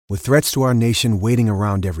With threats to our nation waiting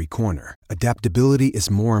around every corner, adaptability is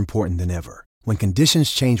more important than ever. When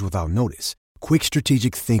conditions change without notice, quick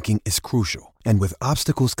strategic thinking is crucial. And with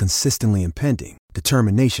obstacles consistently impending,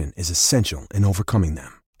 determination is essential in overcoming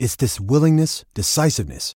them. It's this willingness,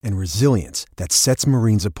 decisiveness, and resilience that sets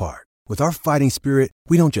Marines apart. With our fighting spirit,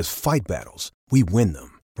 we don't just fight battles, we win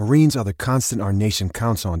them. Marines are the constant our nation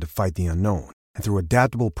counts on to fight the unknown. And through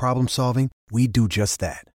adaptable problem solving, we do just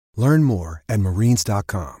that. Learn more at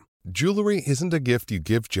marines.com. Jewelry isn't a gift you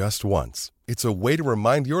give just once. It's a way to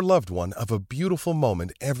remind your loved one of a beautiful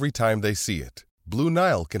moment every time they see it. Blue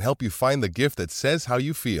Nile can help you find the gift that says how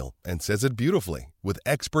you feel and says it beautifully, with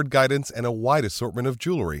expert guidance and a wide assortment of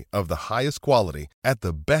jewelry of the highest quality at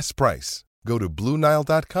the best price. Go to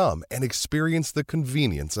BlueNile.com and experience the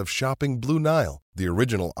convenience of shopping Blue Nile, the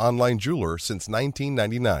original online jeweler since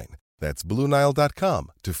 1999. That's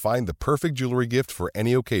BlueNile.com to find the perfect jewelry gift for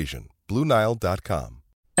any occasion. BlueNile.com.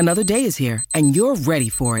 Another day is here, and you're ready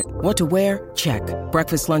for it. What to wear? Check.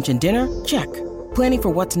 Breakfast, lunch, and dinner? Check. Planning for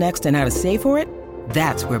what's next and how to save for it?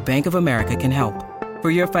 That's where Bank of America can help. For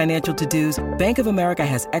your financial to-dos, Bank of America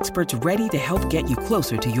has experts ready to help get you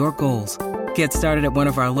closer to your goals. Get started at one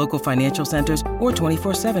of our local financial centers or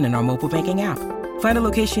 24/7 in our mobile banking app. Find a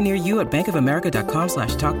location near you at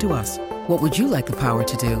bankofamerica.com/talktous. What would you like the power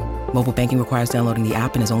to do? Mobile banking requires downloading the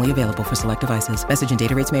app and is only available for select devices. Message and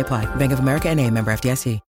data rates may apply. Bank of America N.A., member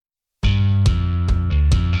FDIC.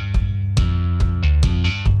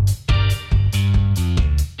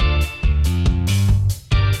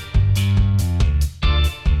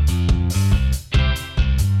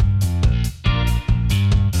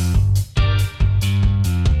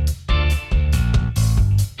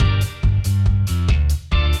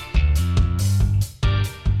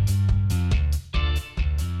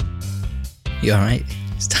 You alright?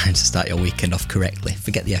 It's time to start your weekend off correctly.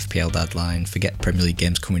 Forget the FPL deadline, forget Premier League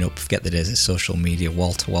games coming up, forget the days of social media,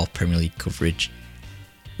 wall-to-wall Premier League coverage.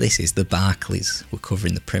 This is the Barclays. We're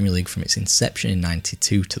covering the Premier League from its inception in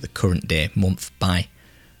 '92 to the current day, month by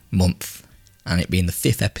month. And it being the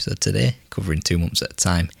 5th episode today, covering 2 months at a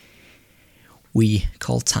time. We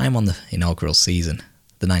call time on the inaugural season,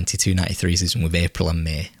 the 92-93 season, with April and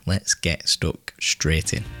May. Let's get stuck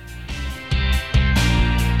straight in.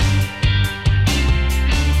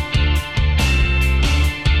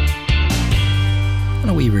 And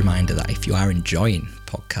a wee reminder that if you are enjoying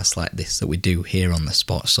podcasts like this that we do here on the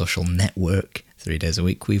Sports Social Network 3 days a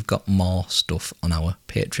week, we've got more stuff on our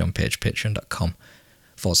Patreon page,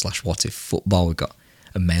 patreon.com/whatiffootball. We've got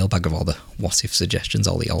a mailbag of all the what if suggestions,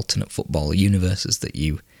 all the alternate football universes that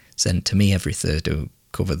you send to me every Thursday. We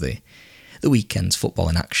cover the weekend's football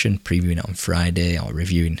in action, previewing it on Friday or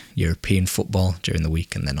reviewing European football during the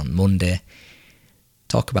week, and then on Monday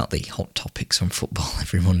talk about the hot topics from football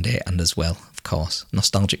every Monday, and as well, of course,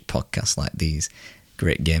 nostalgic podcasts like these,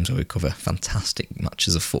 great games where we cover fantastic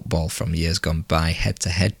matches of football from years gone by,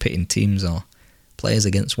 head-to-head, pitting teams or players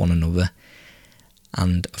against one another,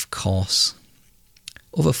 and of course,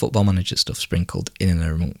 other Football Manager stuff sprinkled in and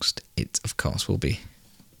amongst it. Of course, we'll be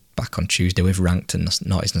back on Tuesday with Ranked and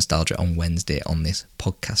Naughty's Nostalgia on Wednesday on this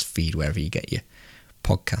podcast feed, wherever you get your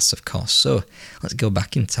podcasts, of course. So let's go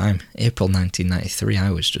back in time. April 1993, I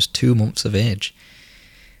was just 2 months of age.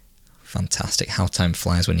 Fantastic how time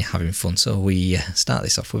flies when you're having fun. So we start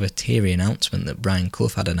this off with a teary announcement that Brian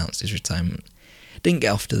Clough had announced his retirement. Didn't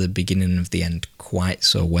get off to the beginning of the end quite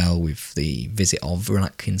so well with the visit of Ron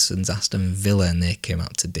Atkinson's Aston Villa, and they came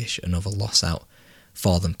out to dish another loss out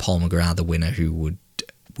for them. Paul McGrath, the winner, who would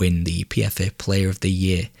win the PFA Player of the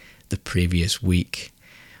Year the previous week.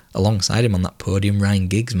 Alongside him on that podium, Ryan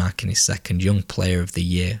Giggs marking his second Young Player of the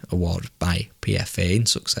Year award by PFA in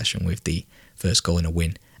succession with the first goal in a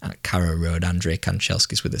win at Carrow Road. Andrei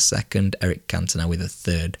Kanchelskis with a second, Eric Cantona with a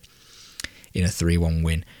third in a 3-1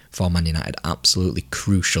 win for Man United. Absolutely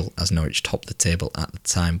crucial as Norwich topped the table at the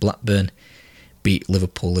time. Blackburn beat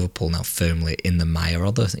Liverpool. Liverpool now firmly in the mire,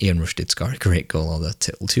 although Ian Rush did score a great goal, although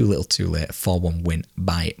too little too late. 4-1 win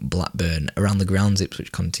by Blackburn. Around the grounds,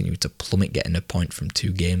 Ipswich continued to plummet, getting a point from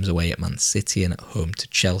 2 games away at Man City and at home to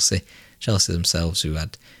Chelsea. Chelsea themselves, who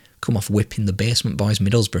had come off whipping the basement boys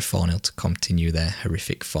Middlesbrough 4-0 to continue their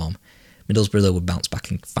horrific form. Middlesbrough, though, would bounce back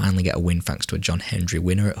and finally get a win thanks to a John Hendry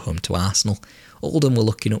winner at home to Arsenal. Oldham were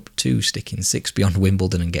looking up too, sticking 6 beyond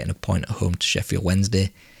Wimbledon and getting a point at home to Sheffield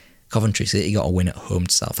Wednesday. Coventry City got a win at home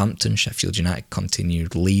to Southampton. Sheffield United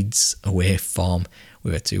continued Leeds away form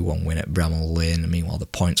with a 2-1 win at Bramall Lane. And meanwhile, the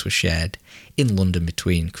points were shared in London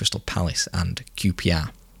between Crystal Palace and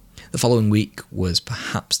QPR. The following week was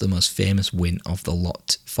perhaps the most famous win of the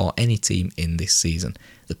lot for any team in this season.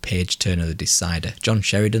 The page-turner, the decider. John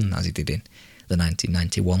Sheridan, as he did in the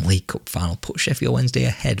 1991 League Cup final, put Sheffield Wednesday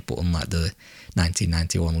ahead, but unlike the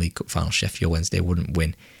 1991 League Cup final, Sheffield Wednesday wouldn't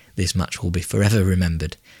win. This match will be forever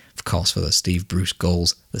remembered, of course, for the Steve Bruce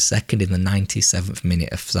goals, the second in the 97th minute,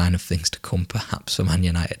 a sign of things to come perhaps for Man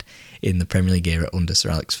United in the Premier League era under Sir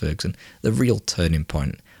Alex Ferguson, the real turning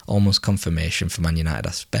point, almost confirmation for Man United,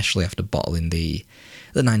 especially after bottling the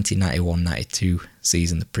 1991-92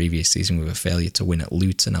 season, the previous season, with a failure to win at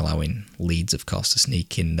Luton, allowing Leeds, of course, to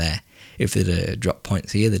sneak in there. If they'd dropped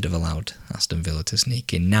points here, they'd have allowed Aston Villa to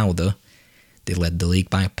sneak in. Now, though, they led the league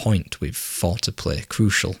by a point with 4 to play,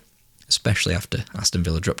 crucial, especially after Aston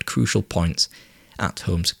Villa dropped crucial points at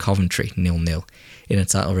home to Coventry, 0-0, in a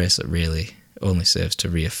title race that really only serves to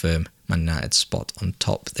reaffirm Man United's spot on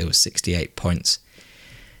top. There were 68 points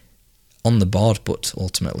on the board, but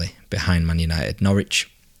ultimately behind Man United.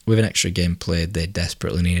 Norwich, with an extra game played, they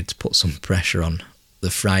desperately needed to put some pressure on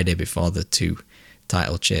the Friday before the two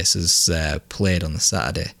title chasers played on the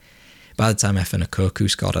Saturday. By the time Efe Nkoku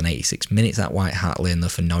scored on 86 minutes at White Hart Lane, though,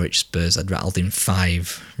 for Norwich, Spurs had rattled in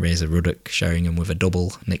 5. Reza Ruddock sharing him with a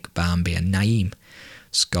double, Nick Barmby and Naeem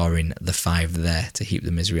scoring the 5 there to heap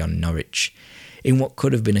the misery on Norwich. In what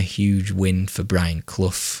could have been a huge win for Brian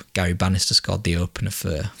Clough, Gary Bannister scored the opener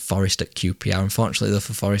for Forest at QPR. Unfortunately, though,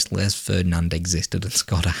 for Forest, Les Ferdinand existed and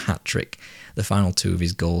scored a hat-trick. The final 2 of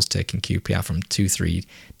his goals taking QPR from 2-3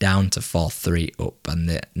 down to 4-3 up,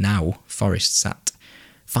 and now Forest sat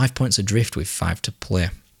 5 points adrift with 5 to play.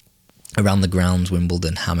 Around the grounds,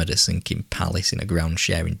 Wimbledon hammered a sinking Palace in a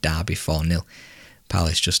ground-sharing derby 4-0.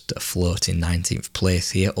 Palace just afloat in 19th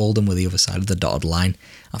place here. Oldham were the other side of the dotted line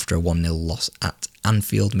after a 1-0 loss at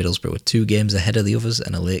Anfield. Middlesbrough were 2 games ahead of the others,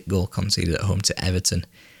 and a late goal conceded at home to Everton,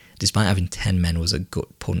 despite having 10 men, was a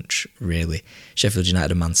gut punch, really. Sheffield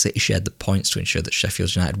United and Man City shared the points to ensure that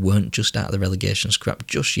Sheffield United weren't just out of the relegation scrap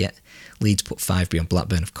just yet. Leeds put 5 beyond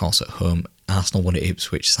Blackburn, of course, at home. Arsenal won at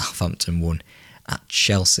Ipswich, Southampton won at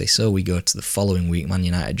Chelsea. So we go to the following week. Man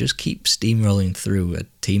United just keep steamrolling through. A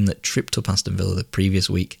team that tripped up Aston Villa the previous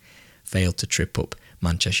week failed to trip up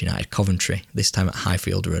Manchester United. Coventry, this time at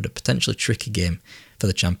Highfield Road, a potentially tricky game for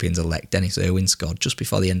the champions-elect. Dennis Irwin scored just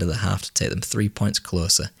before the end of the half to take them 3 points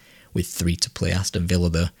closer with 3 to play. Aston Villa,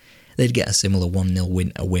 though, they'd get a similar 1-0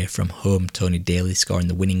 win away from home. Tony Daly scoring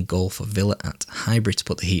the winning goal for Villa at Highbury to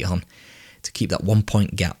put the heat on, to keep that 1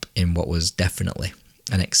 point gap in what was definitely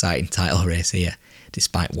an exciting title race here,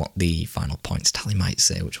 despite what the final points tally might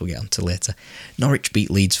say, which we'll get onto later. Norwich beat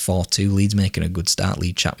Leeds 4-2, Leeds making a good start.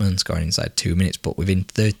 Lee Chapman scoring inside 2 minutes, but within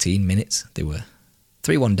 13 minutes they were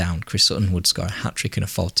 3-1 down. Chris Sutton would score a hat-trick in a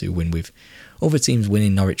 4-2 win, with other teams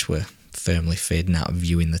winning. Norwich were firmly fading out of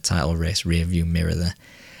view in the title race, rear view mirror there.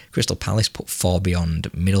 Crystal Palace put 4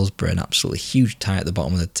 beyond Middlesbrough, an absolutely huge tie at the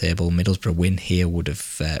bottom of the table. Middlesbrough win here would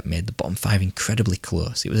have made the bottom 5 incredibly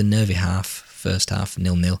close. It was a nervy first half,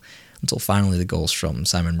 0-0, until finally the goals from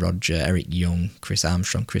Simon Rodger, Eric Young, Chris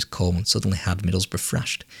Armstrong, Chris Coleman suddenly had Middlesbrough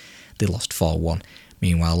thrashed. They lost 4-1.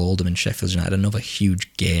 Meanwhile, Oldham and Sheffield United, another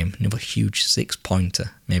huge game, another huge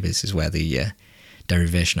 6-pointer. Maybe this is where the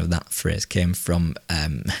derivation of that phrase came from.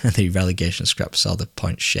 The relegation scrap saw the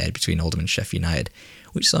points shared between Oldham and Sheffield United,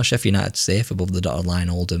 which saw Sheffield United safe above the dotted line.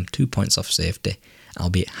 Oldham 2 points off safety,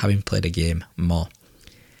 albeit having played a game more.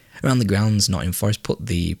 Around the grounds, Nottingham Forest put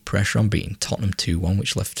the pressure on, beating Tottenham 2-1,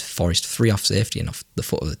 which left Forest 3 off safety and off the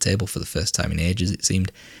foot of the table for the first time in ages, it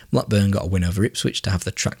seemed. Blackburn got a win over Ipswich to have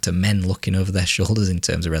the tractor men looking over their shoulders in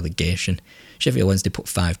terms of relegation. Sheffield Wednesday put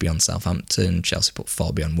 5 beyond Southampton, Chelsea put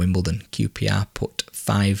 4 beyond Wimbledon, QPR put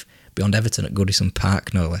 5 beyond Everton at Goodison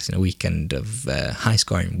Park, no less, in a weekend of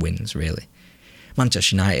high-scoring wins, really.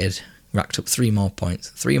 Manchester United racked up 3 more points,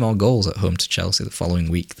 3 more goals at home to Chelsea the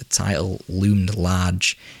following week. The title loomed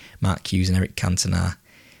large. Mark Hughes and Eric Cantona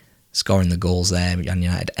scoring the goals there. Man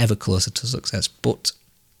United ever closer to success, but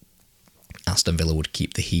Aston Villa would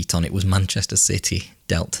keep the heat on. It was Manchester City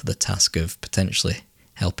dealt the task of potentially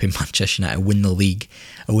helping Manchester United win the league.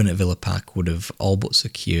 A win at Villa Park would have all but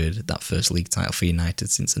secured that first league title for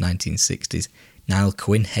United since the 1960s. Niall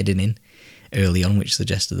Quinn heading in early on, which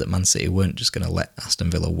suggested that Man City weren't just going to let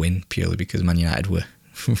Aston Villa win purely because Man United were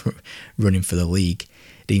running for the league.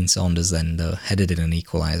 Dean Saunders then, though, headed in an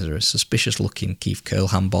equaliser. A suspicious-looking Keith Curle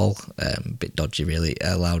handball, a bit dodgy really,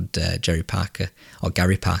 allowed Gary Parker,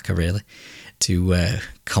 really, to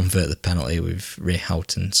convert the penalty, with Ray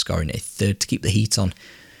Houghton scoring a 3rd to keep the heat on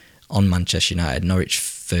Manchester United. Norwich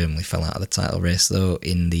firmly fell out of the title race, though,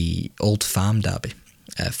 in the Old Farm derby.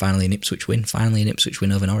 Finally an Ipswich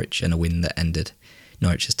win over Norwich, and a win that ended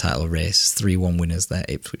Norwich's title race. 3-1 winners there,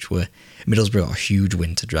 Ipswich were. Middlesbrough got a huge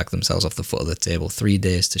win to drag themselves off the foot of the table. 3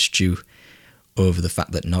 days to stew over the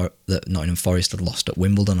fact that Nottingham Forest had lost at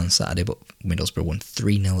Wimbledon on Saturday, but Middlesbrough won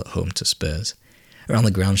 3-0 at home to Spurs. Around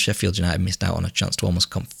the ground, Sheffield United missed out on a chance to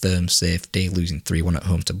almost confirm safety, losing 3-1 at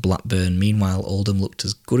home to Blackburn. Meanwhile, Oldham looked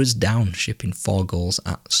as good as down, shipping 4 goals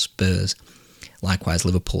at Spurs. Likewise,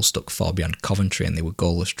 Liverpool stuck 4 behind Coventry, and they were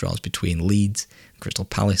goalless draws between Leeds, Crystal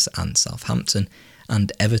Palace and Southampton,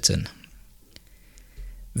 and Everton.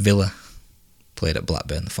 Villa played at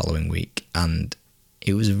Blackburn the following week, and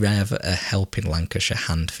it was rather a helping Lancashire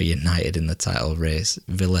hand for United in the title race.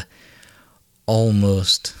 Villa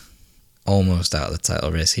almost out of the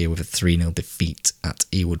title race here with a 3-0 defeat at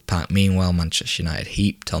Ewood Park. Meanwhile, Manchester United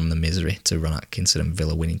heaped on the misery to Ron Atkinson and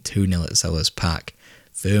Villa winning 2-0 at Sellers Park,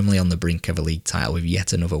 firmly on the brink of a league title with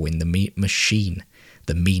yet another win. The mean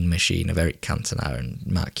machine of Eric Cantona and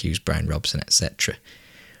Mark Hughes, Brian Robson, etc.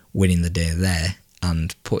 winning the day there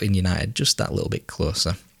and putting United just that little bit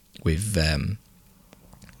closer with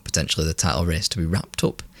potentially the title race to be wrapped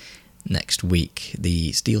up next week.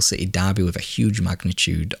 The Steel City derby with a huge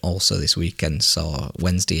magnitude also this weekend saw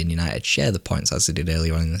Wednesday and United share the points as they did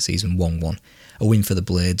earlier on in the season, 1-1. A win for the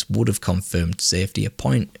Blades would have confirmed safety. A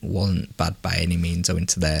point wasn't bad by any means owing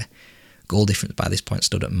to their goal difference by this point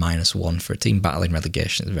stood at -1 for a team battling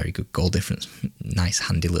relegation. It's a very good goal difference. Nice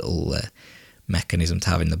handy little mechanism to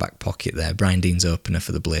have in the back pocket there. Brian Dean's opener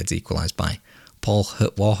for the Blades equalised by Paul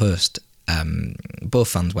Warhurst. Both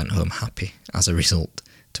fans went home happy as a result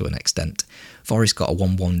to an extent. Forest got a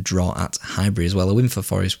 1-1 draw at Highbury as well. A win for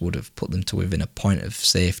Forest would have put them to within a point of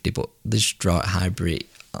safety, but this draw at Highbury,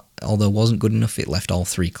 although wasn't good enough, it left all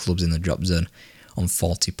 3 clubs in the drop zone on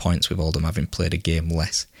 40 points, with Oldham having played a game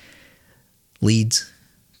less. Leeds,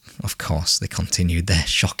 of course, they continued their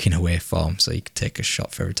shocking away form, so you could take a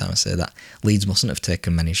shot for every time I say that. Leeds mustn't have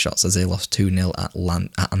taken many shots as they lost 2-0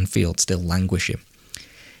 at Anfield, still languishing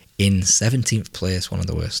in 17th place, one of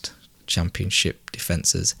the worst Championship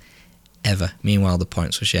defences ever. Meanwhile, the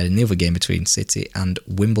points were shared in the other game between City and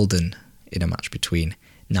Wimbledon in a match between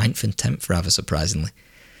 9th and 10th, rather surprisingly.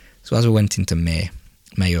 So as we went into May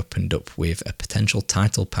opened up with a potential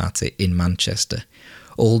title party in Manchester.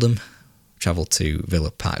 Oldham travelled to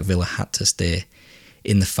Villa Park. Villa had to stay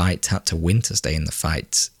in the fight, had to win to stay in the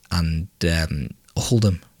fight, and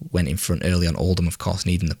Oldham went in front early on. Oldham, of course,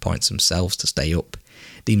 needing the points themselves to stay up.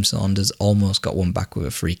 Dean Saunders almost got one back with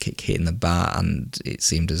a free kick hitting the bar, and it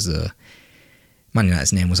seemed as though Man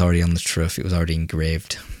United's name was already on the trophy, it was already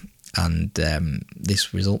engraved. And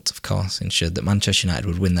this result, of course, ensured that Manchester United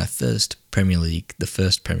would win their first Premier League, the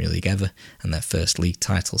first Premier League ever, and their first league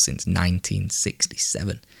title since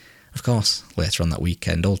 1967. Of course, later on that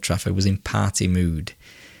weekend, Old Trafford was in party mood.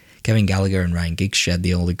 Kevin Gallagher and Ryan Giggs shared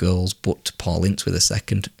the only goals, but Paul Ince with a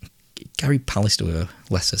second. Gary Pallister with a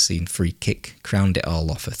lesser-seen free kick crowned it all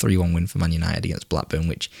off. A 3-1 win for Man United against Blackburn,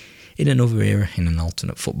 which in another era, in an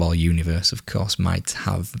alternate football universe, of course, might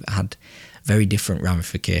have had very different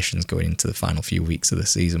ramifications going into the final few weeks of the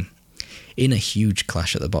season. In a huge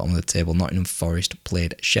clash at the bottom of the table, Nottingham Forest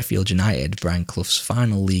played Sheffield United. Brian Clough's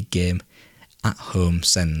final league game at home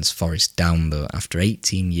sends Forest down, though, after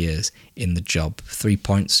 18 years in the job. 3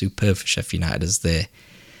 points, superb for Sheffield United as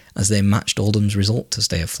they matched Oldham's result to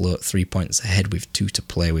stay afloat, 3 points ahead with 2 to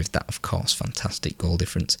play with. That, of course, fantastic goal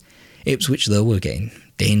difference. Ipswich, though, were getting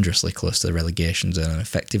dangerously close to the relegation zone and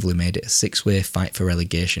effectively made it a 6-way fight for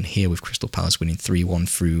relegation here, with Crystal Palace winning 3-1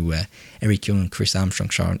 through Eric Young and Chris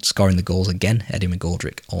Armstrong scoring the goals again, Eddie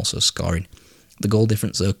McGoldrick also scoring. The goal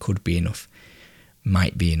difference, though, could be enough,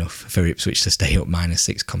 might be enough for Ipswich to stay up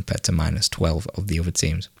 -6 compared to -12 of the other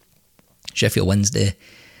teams. Sheffield Wednesday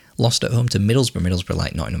lost at home to Middlesbrough. Middlesbrough,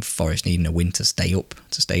 like Nottingham Forest, needing a win to stay up,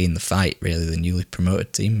 to stay in the fight, really, the newly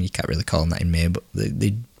promoted team. You can't really call them that in May, but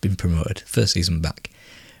they'd been promoted, first season back.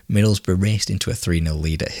 Middlesbrough raced into a 3-0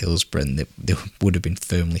 lead at Hillsborough, and they would have been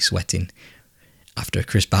firmly sweating after a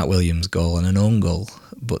Chris Bart-Williams goal and an own goal,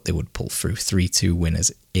 but they would pull through 3-2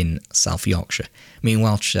 winners in South Yorkshire.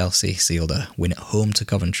 Meanwhile, Chelsea sealed a win at home to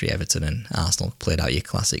Coventry. Everton and Arsenal played out your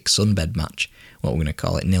classic sunbed match, what we're going to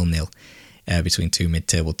call it, 0-0. Between two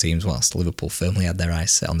mid-table teams, whilst Liverpool firmly had their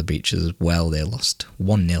eyes set on the beaches as well. They lost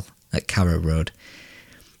 1-0 at Carrow Road.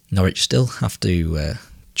 Norwich still have to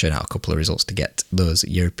churn out a couple of results to get those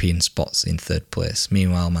European spots in third place.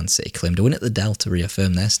 Meanwhile, Man City claimed a win at the Dell to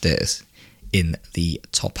reaffirm their status in the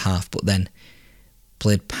top half, but then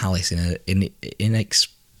played Palace in an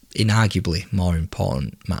inarguably more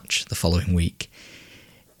important match the following week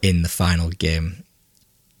in the final game.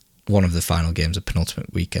 One of the final games of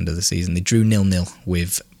penultimate weekend of the season. They drew 0-0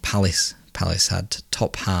 with Palace. Palace had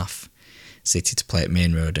top half City to play at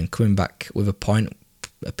Main Road, and coming back with a point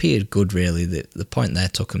appeared good, really. The point there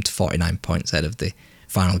took them to 49 points ahead of the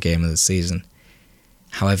final game of the season.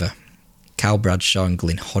 However, Kyle Bradshaw and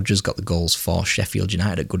Glyn Hodges got the goals for Sheffield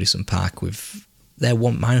United at Goodison Park, with their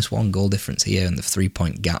 -1 goal difference here and the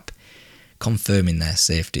 3-point gap, confirming their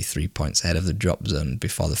safety 3 points ahead of the drop zone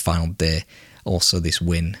before the final day. Also, this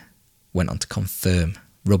win went on to confirm,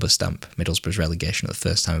 rubber stamp, Middlesbrough's relegation at the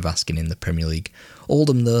first time of asking in the Premier League.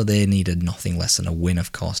 Oldham, though, they needed nothing less than a win,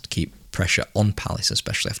 of course, to keep pressure on Palace,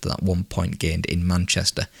 especially after that 1 point gained in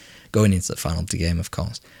Manchester, going into the final game, of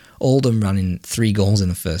course. Oldham ran in 3 goals in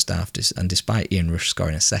the first half, and despite Ian Rush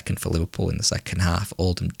scoring a second for Liverpool in the second half,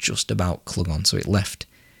 Oldham just about clung on, so it left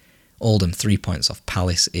Oldham 3 points off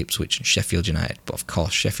Palace, Ipswich and Sheffield United. But of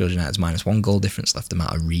course, Sheffield United's -1 goal difference left them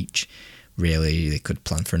out of reach. Really, they could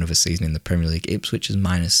plan for another season in the Premier League. Ipswich's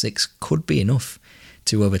 -6 could be enough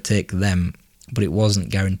to overtake them, but it wasn't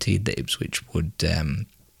guaranteed that Ipswich would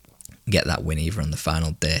get that win either on the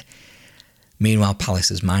final day. Meanwhile,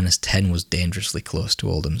 Palace's -10 was dangerously close to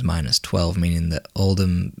Oldham's -12, meaning that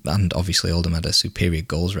Oldham had a superior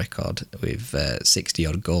goals record with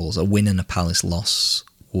 60-odd goals. A win and a Palace loss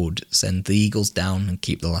would send the Eagles down and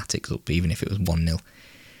keep the Latics up, even if it was 1-0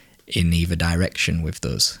 in either direction with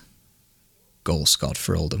those goals scored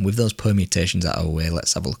for Oldham. With those permutations out of the way,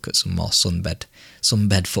 let's have a look at some more sunbed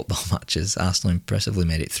football matches. Arsenal impressively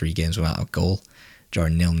made it 3 games without a goal,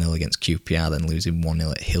 drawing 0-0 against QPR, then losing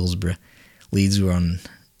 1-0 at Hillsborough. Leeds were on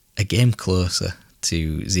a game closer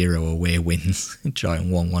to 0 away wins,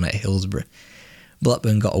 drawing 1-1 at Hillsborough.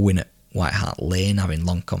 Blackburn got a win at White Hart Lane, having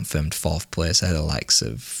long confirmed 4th place ahead of the likes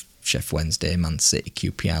of Sheff Wednesday, Man City,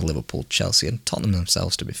 QPR, Liverpool, Chelsea and Tottenham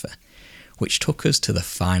themselves, to be fair. Which took us to the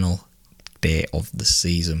final day of the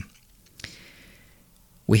season.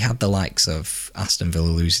 We had the likes of Aston Villa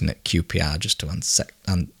losing at QPR just to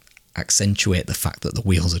accentuate the fact that the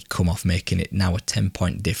wheels had come off, making it now a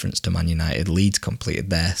 10-point difference to Man United. Leeds completed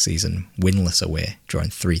their season winless away, drawing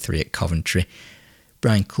 3-3 at Coventry.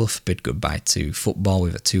 Brian Clough bid goodbye to football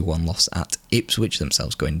with a 2-1 loss at Ipswich,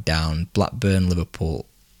 themselves going down. Blackburn,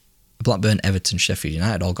 Everton, Sheffield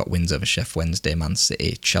United all got wins over Sheff Wednesday, Man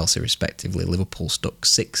City, Chelsea respectively. Liverpool stuck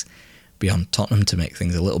 6 beyond Tottenham to make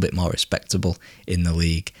things a little bit more respectable in the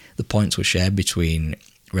league. The points were shared between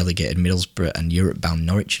relegated Middlesbrough and Europe-bound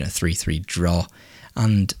Norwich in a 3-3 draw,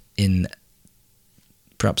 and in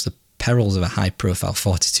perhaps the perils of a high-profile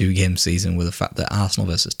 42-game season were the fact that Arsenal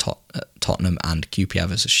versus Tottenham and QPR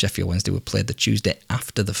versus Sheffield Wednesday were played the Tuesday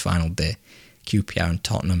after the final day. QPR and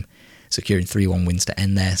Tottenham securing 3-1 wins to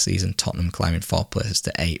end their season, Tottenham climbing 4 places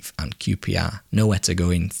to 8th and QPR nowhere to go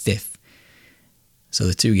in 5th. So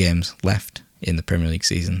the 2 games left in the Premier League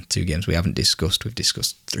season, 2 games we haven't discussed. We've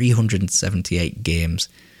discussed 378 games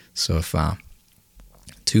so far.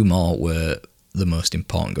 2 more were the most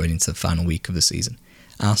important going into the final week of the season.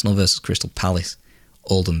 Arsenal versus Crystal Palace,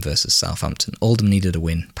 Oldham versus Southampton. Oldham needed a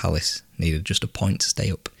win, Palace needed just a point to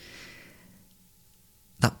stay up.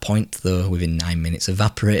 That point, though, within 9 minutes,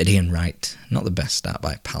 evaporated Ian Wright. Not the best start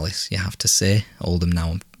by Palace, you have to say. Oldham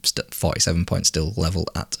now on 47 points, still level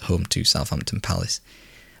at home to Southampton. Palace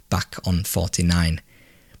back on 49.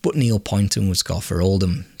 But Neil Poynton would score for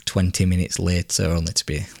Oldham 20 minutes later, only to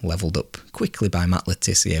be levelled up quickly by Matt Le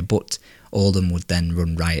Tissier. But Oldham would then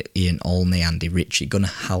run riot. Ian Olney, Andy Ritchie, Gunnar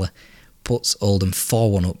Haller puts Oldham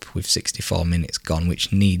 4-1 up with 64 minutes gone,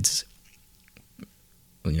 which needs,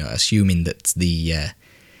 assuming that the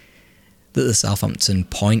Southampton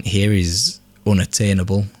point here is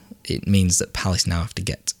unattainable, it means that Palace now have to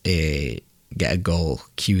get a goal,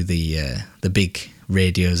 cue the big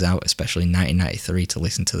radios out, especially in 1993, to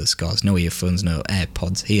listen to the scores. No earphones, no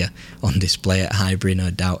AirPods here on display at Highbury,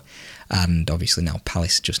 no doubt. And obviously now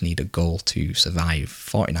Palace just need a goal to survive.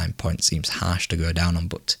 49 points seems harsh to go down on,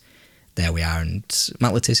 but there we are. And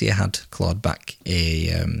Matt Le Tissier had clawed back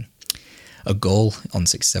a goal on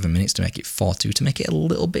 67 minutes to make it 4-2, to make it a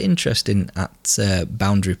little bit interesting at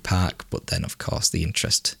Boundary Park. But then, of course, the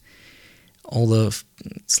interest, although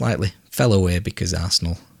slightly, fell away because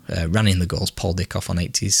Arsenal ran in the goals. Paul Dickoff on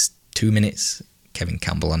 82 minutes, Kevin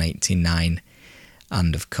Campbell on 89,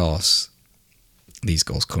 and of course these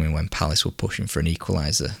goals coming when Palace were pushing for an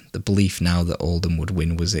equaliser. The belief now that Oldham would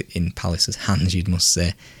win was in Palace's hands, you must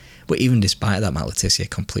say. But even despite that, Matt Le Tissier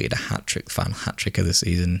completed a hat-trick, the final hat-trick of the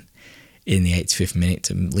season, in the 85th minute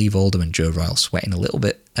to leave Oldham and Joe Royle sweating a little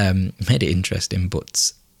bit. Made it interesting,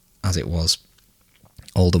 but as it was,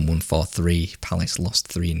 Oldham won 4-3, Palace lost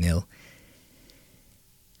 3-0.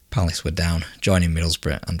 Palace were down, joining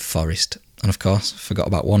Middlesbrough and Forest. And of course, forgot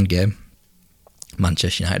about one game.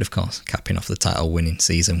 Manchester United, of course, capping off the title-winning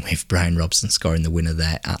season with Brian Robson scoring the winner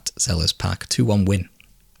there at Selhurst Park. A 2-1 win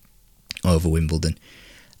over Wimbledon.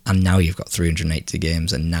 And now you've got 380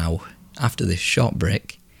 games, and now, after this short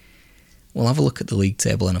break, We'll have a look at the league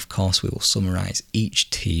table, and of course we will summarise each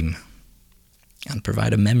team and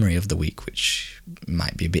provide a memory of the week, which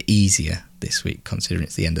might be a bit easier this week considering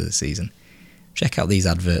it's the end of the season. Check out these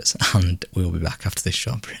adverts and we'll be back after this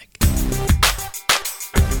short break.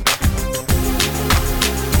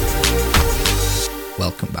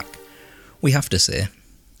 Welcome back. We have to say,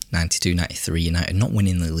 92-93 United not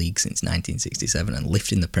winning the league since 1967 and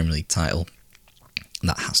lifting the Premier League title,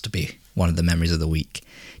 that has to be one of the memories of the week.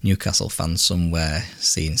 Newcastle fans somewhere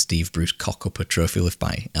seeing Steve Bruce cock up a trophy lift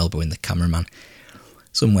by elbowing the cameraman.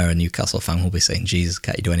 Somewhere a Newcastle fan will be saying, Jesus,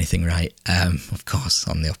 can't you do anything right? Of course,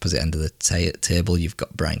 on the opposite end of the table, you've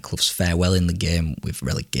got Brian Clough's farewell in the game with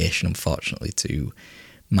relegation, unfortunately, to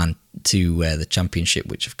the Championship,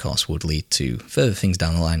 which of course would lead to further things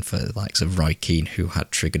down the line for the likes of Roy Keane, who had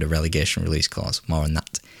triggered a relegation release clause. More on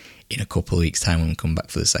that in a couple of weeks' time when we come back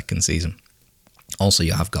for the second season. Also,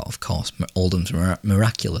 you have got, of course, Oldham's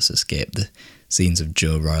miraculous escape, the scenes of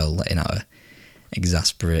Joe Royle letting out an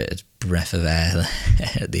exasperated breath of air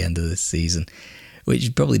at the end of the season,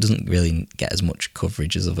 which probably doesn't really get as much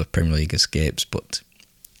coverage as other Premier League escapes, but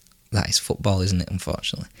that is football, isn't it,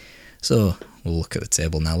 unfortunately? So, we'll look at the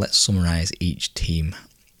table now. Let's summarise each team.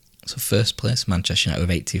 So first place, Manchester United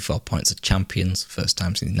with 84 points, are champions, first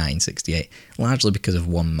time since 1968, largely because of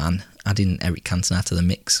one man. Adding Eric Cantona to the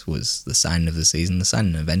mix was the signing of the season, the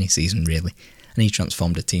signing of any season really, and he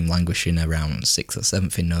transformed a team languishing around 6th or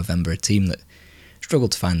 7th in November, a team that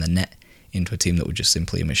struggled to find the net, into a team that was just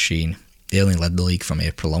simply a machine. They only led the league from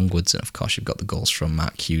April onwards, and of course you've got the goals from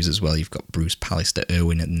Mark Hughes as well. You've got Bruce Pallister,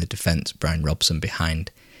 Irwin in the defence, Brian Robson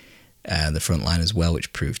behind the front line as well,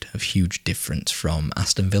 which proved a huge difference from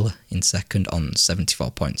Aston Villa in second on 74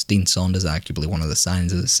 points. Dean Saunders, arguably one of the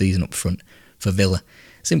signings of the season up front for Villa,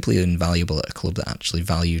 simply invaluable at a club that actually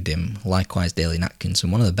valued him. Likewise, Dalian Atkinson,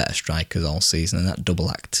 one of the better strikers all season, and that double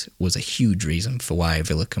act was a huge reason for why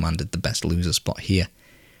Villa commanded the best loser spot here.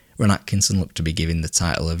 Ron Atkinson looked to be giving the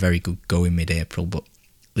title a very good go in mid-April, but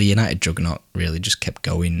the United juggernaut really just kept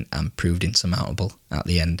going and proved insurmountable at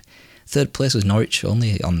the end. Third place was Norwich,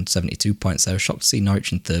 only on 72 points. I was shocked to see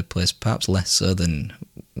Norwich in third place, perhaps less so than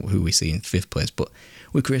who we see in fifth place, but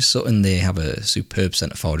with Chris Sutton, they have a superb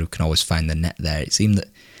centre forward who can always find the net there. It seemed that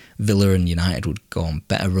Villa and United would go on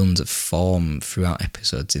better runs of form throughout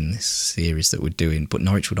episodes in this series that we're doing, but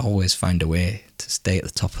Norwich would always find a way to stay at the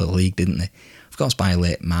top of the league, didn't they? Of course, by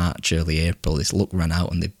late March, early April, this luck ran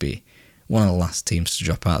out and they'd be one of the last teams to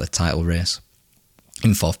drop out of the title race.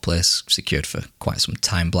 In fourth place, secured for quite some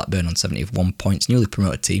time, Blackburn on 71 points, newly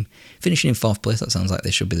promoted team. Finishing in fourth place, that sounds like they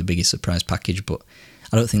should be the biggest surprise package, but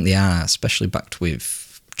I don't think they are, especially backed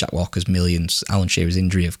with Jack Walker's millions. Alan Shearer's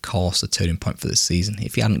injury, of course, a turning point for the season.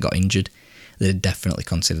 If he hadn't got injured, they'd definitely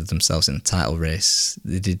considered themselves in the title race.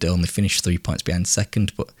 They did only finish 3 points behind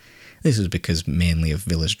second, but this was because mainly of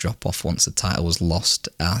Villa's drop-off once the title was lost.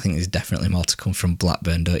 I think there's definitely more to come from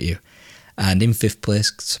Blackburn, don't you? And in fifth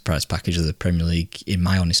place, surprise package of the Premier League, in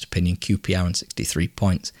my honest opinion, QPR on 63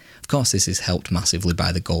 points. Of course, this is helped massively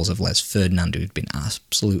by the goals of Les Ferdinand, who'd been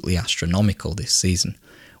absolutely astronomical this season.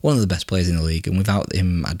 One of the best players in the league, and without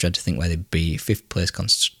him, I dread to think where they'd be. Fifth place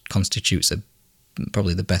constitutes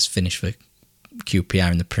probably the best finish for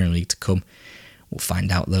QPR in the Premier League to come. We'll find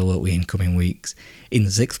out though, won't we, in coming weeks. In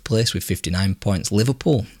sixth place with 59 points,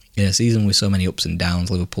 Liverpool. In a season with so many ups and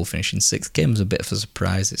downs, Liverpool finishing sixth came as a bit of a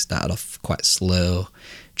surprise. It started off quite slow,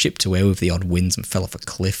 chipped away with the odd wins and fell off a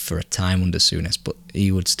cliff for a time under Souness, but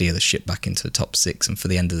he would steer the ship back into the top six and for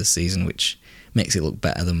the end of the season, which makes it look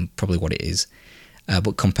better than probably what it is.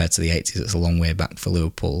 But compared to the 80s, it's a long way back for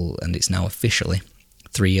Liverpool, and it's now officially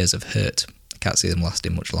 3 years of hurt. I can't see them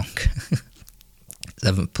lasting much longer.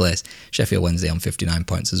 Seventh place, Sheffield Wednesday on 59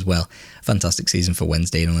 points as well. Fantastic season for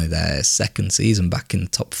Wednesday, in only their second season back in the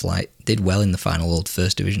top flight. Did well in the final Old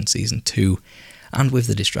First Division season 2, and with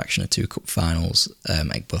the distraction of 2 cup finals,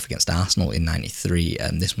 both against Arsenal in 93,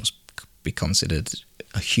 this must be considered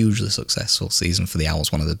a hugely successful season for the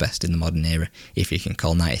Owls, one of the best in the modern era, if you can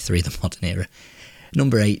call 93 the modern era.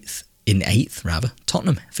 Number 8,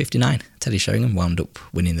 Tottenham, 59. Teddy Sheringham wound up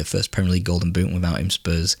winning the first Premier League Golden Boot. Without him,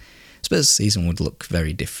 Spurs' season would look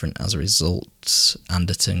very different as a result.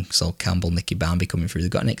 Anderton, Sol Campbell, Nicky Barmby coming through. They've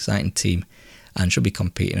got an exciting team and should be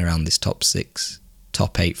competing around this top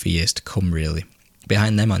 8 for years to come, really.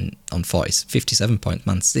 Behind them on 57 points,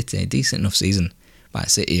 Man City, a decent enough season by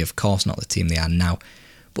City, of course not the team they are now,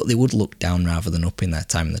 but they would look down rather than up in their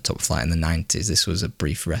time in the top flight in the 90s. This was a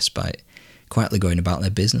brief respite. Quietly going about their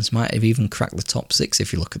business, might have even cracked the top 6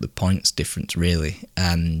 if you look at the points difference, really.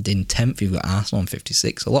 And in 10th, you've got Arsenal on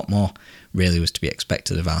 56. A lot more really was to be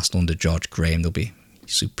expected of Arsenal under George Graham. They'll be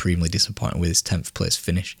supremely disappointed with his 10th place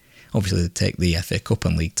finish. Obviously, they take the FA Cup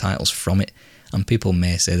and league titles from it, and people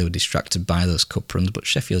may say they were distracted by those cup runs, but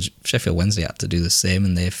Sheffield Wednesday had to do the same,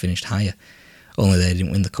 and they finished higher. Only they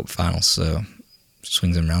didn't win the cup final, so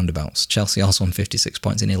swings and roundabouts. Chelsea also on 56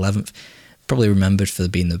 points in 11th, probably remembered for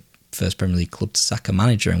being the first Premier League club to sack a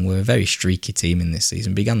manager, and were a very streaky team in this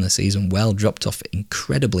season. Began the season well, dropped off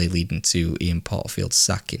incredibly, leading to Ian Porterfield's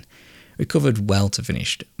sacking. Recovered well to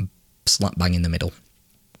finish slap bang in the middle.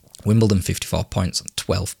 Wimbledon 54 points on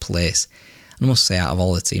 12th place. I must say, out of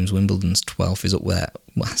all the teams, Wimbledon's 12th is up there.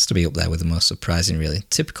 Well, has to be up there with the most surprising, really.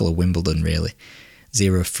 Typical of Wimbledon, really.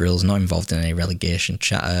 Zero frills, not involved in any relegation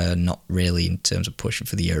chatter, not really in terms of pushing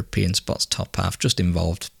for the European spots, top half, just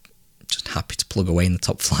involved, just happy to plug away in the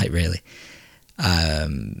top flight, really.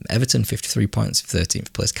 Everton 53 points,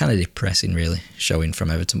 13th place, kind of depressing, really, showing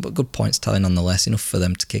from Everton, but good points tally nonetheless, enough for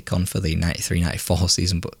them to kick on for the 93-94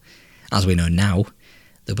 season. But as we know now,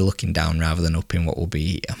 they'll be looking down rather than up in what will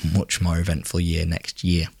be a much more eventful year next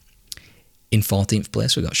year. In 14th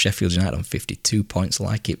place, we've got Sheffield United on 52 points,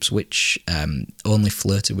 like Ipswich, only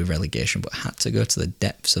flirted with relegation but had to go to the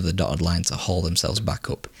depths of the dotted line to haul themselves back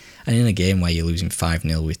up. And in a game where you're losing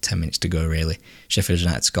 5-0 with 10 minutes to go, really, Sheffield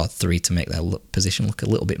United scored 3 to make their position look a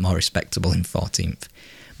little bit more respectable in 14th.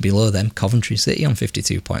 Below them, Coventry City on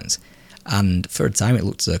 52 points. And for a time, it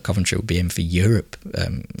looked as though Coventry would be in for Europe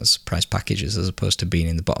as prize packages as opposed to being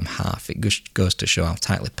in the bottom half. It goes to show how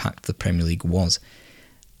tightly packed the Premier League was,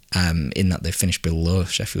 in that they finished below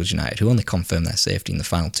Sheffield United, who only confirmed their safety in the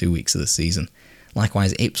final 2 weeks of the season.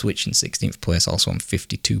 Likewise, Ipswich in 16th place, also on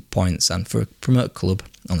 52 points, and for a promoted club,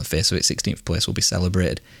 on the face of it, 16th place will be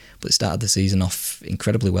celebrated. But it started the season off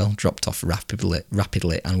incredibly well, dropped off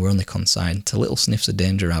rapidly, and were only consigned to little sniffs of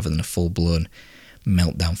danger rather than a full-blown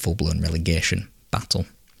meltdown, full-blown relegation battle.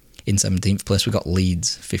 In 17th place, we got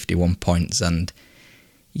Leeds, 51 points, and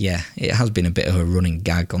yeah, it has been a bit of a running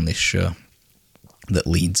gag on this show that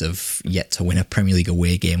Leeds have yet to win a Premier League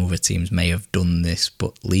away game. Other teams may have done this,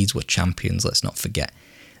 but Leeds were champions, let's not forget.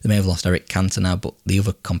 They may have lost Eric Cantona, but the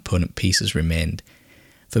other component pieces remained.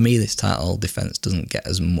 For me, this title defence doesn't get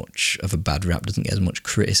as much of a bad rap, doesn't get as much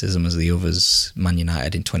criticism as the others. Man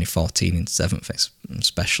United in 2014 in 7th,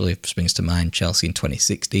 especially springs to mind. Chelsea in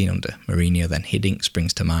 2016 under Mourinho, then Hiddink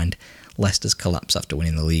springs to mind. Leicester's collapse after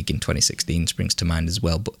winning the league in 2016 springs to mind as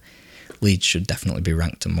well, but Leeds should definitely be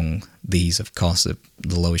ranked among these. Of course,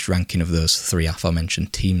 the lowest ranking of those 3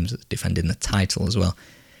 aforementioned teams defending the title as well.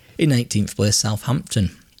 In 18th place,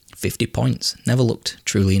 Southampton, 50 points. Never looked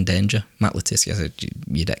truly in danger. Matt Le Tissier, as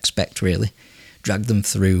you'd expect, really, dragged them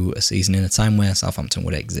through a season in a time where Southampton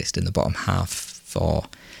would exist in the bottom half for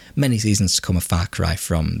many seasons to come, a far cry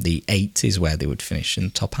from the 80s where they would finish in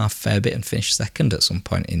the top half a fair bit and finish second at some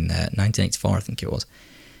point in 1984, I think it was.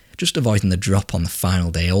 Just avoiding the drop on the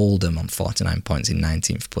final day. Oldham on 49 points in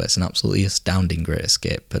 19th place, an absolutely astounding great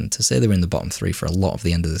escape, and to say they were in the bottom 3 for a lot of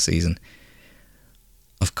the end of the season,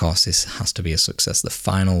 of course this has to be a success. The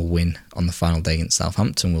final win on the final day against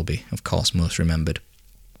Southampton will be, of course, most remembered.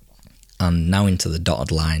 And now into the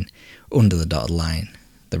dotted line, under the dotted line,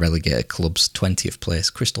 the relegated club's 20th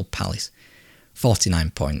place, Crystal Palace,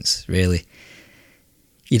 49 points, really.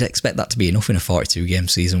 You'd expect that to be enough in a 42-game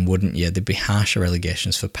season, wouldn't you? There'd be harsher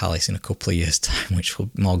relegations for Palace in a couple of years' time, which will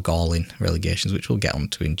be more galling relegations, which we'll get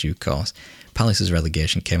onto in due course. Palace's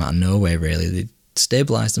relegation came out of nowhere, really. They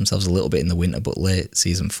stabilised themselves a little bit in the winter, but late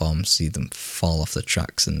season form see them fall off the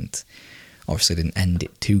tracks and obviously didn't end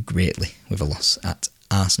it too greatly with a loss at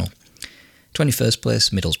Arsenal. 21st place,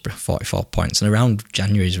 Middlesbrough, 44 points, and around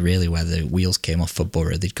January is really where the wheels came off for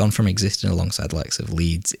Borough. They'd gone from existing alongside the likes of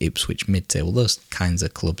Leeds, Ipswich, mid-table, those kinds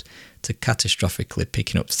of clubs, to catastrophically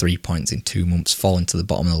picking up 3 points in 2 months, falling to the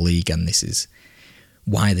bottom of the league, and this is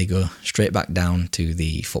why they go straight back down to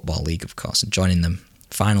the Football League, of course, and joining them.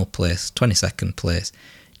 Final place, 22nd place,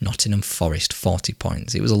 Nottingham Forest, 40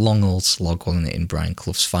 points. It was a long old slog, wasn't it, in Brian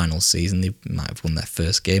Clough's final season. They might have won their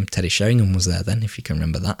first game. Teddy Sheringham was there then, if you can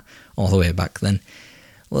remember that, all the way back then.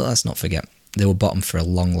 Well, let's not forget, they were bottom for a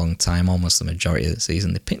long, long time, almost the majority of the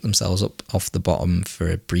season. They picked themselves up off the bottom for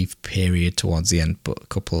a brief period towards the end, but a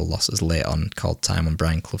couple of losses late on called time on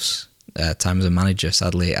Brian Clough's time as a manager,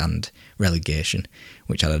 sadly, and relegation,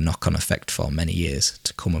 which had a knock-on effect for many years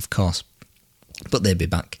to come, of course. But they'll be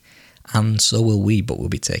back. And so will we, but we'll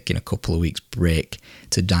be taking a couple of weeks break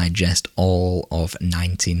to digest all of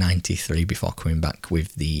 1993 before coming back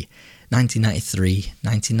with the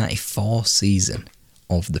 1993-1994 season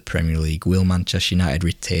of the Premier League. Will Manchester United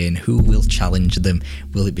retain? Who will challenge them?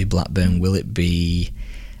 Will it be Blackburn? Will it be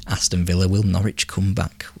Aston Villa? Will Norwich come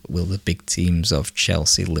back? Will the big teams of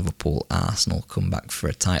Chelsea, Liverpool, Arsenal come back for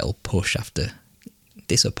a title push after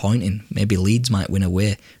disappointing. Maybe Leeds might win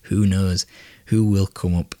away. Who knows? Who will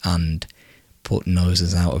come up and put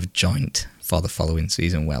noses out of joint for the following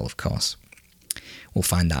season? Well, of course, we'll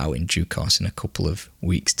find out in due course in a couple of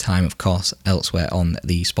weeks' time. Of course, elsewhere on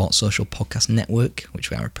the Sports Social Podcast Network, which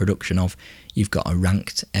we are a production of, you've got a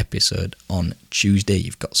ranked episode on Tuesday.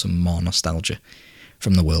 You've got some more nostalgia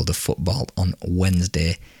from the world of football on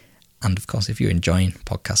Wednesday. And of course, if you're enjoying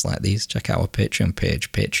podcasts like these, check out our Patreon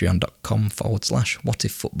page,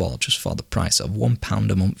 patreon.com/whatiffootball. Just for the price of £1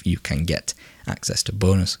 a month, you can get access to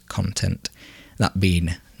bonus content. That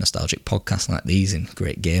being nostalgic podcasts like these in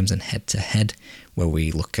great games and head-to-head, where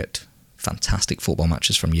we look at fantastic football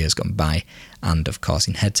matches from years gone by. And of course,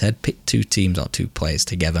 in head-to-head, pick two teams or two players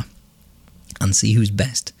together and see who's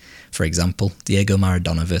best. For example, Diego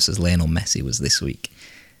Maradona versus Lionel Messi was this week.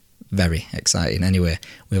 Very exciting. Anyway,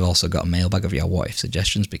 we've also got a mailbag of your what if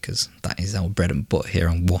suggestions, because that is our bread and butter here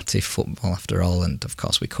on What If Football after all. And of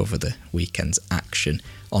course, we cover the weekend's action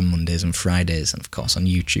on Mondays and Fridays, and of course on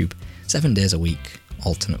YouTube 7 days a week,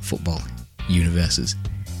 alternate football universes.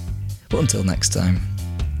 But until next time,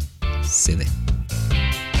 silly.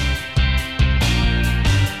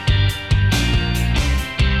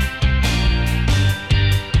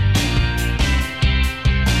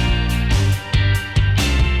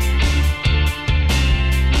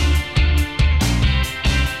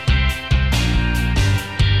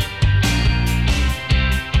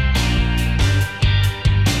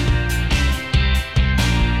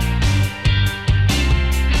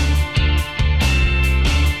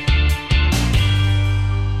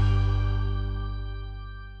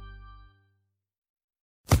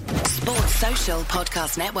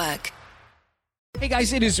 Podcast Network. Hey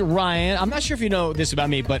guys, it is Ryan. I'm not sure if you know this about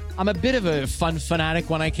me, but I'm a bit of a fun fanatic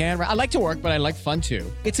when I can. I like to work, but I like fun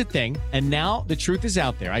too. It's a thing. And now the truth is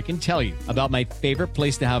out there. I can tell you about my favorite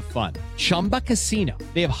place to have fun. Chumba Casino.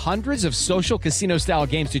 They have hundreds of social casino style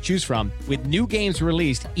games to choose from with new games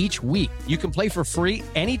released each week. You can play for free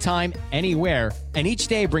anytime, anywhere. And each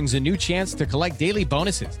day brings a new chance to collect daily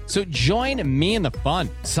bonuses. So join me in the fun.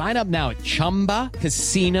 Sign up now at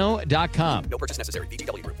ChumbaCasino.com. No purchase necessary.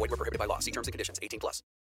 VGW Group. Void where prohibited by law. See terms and conditions. 18+.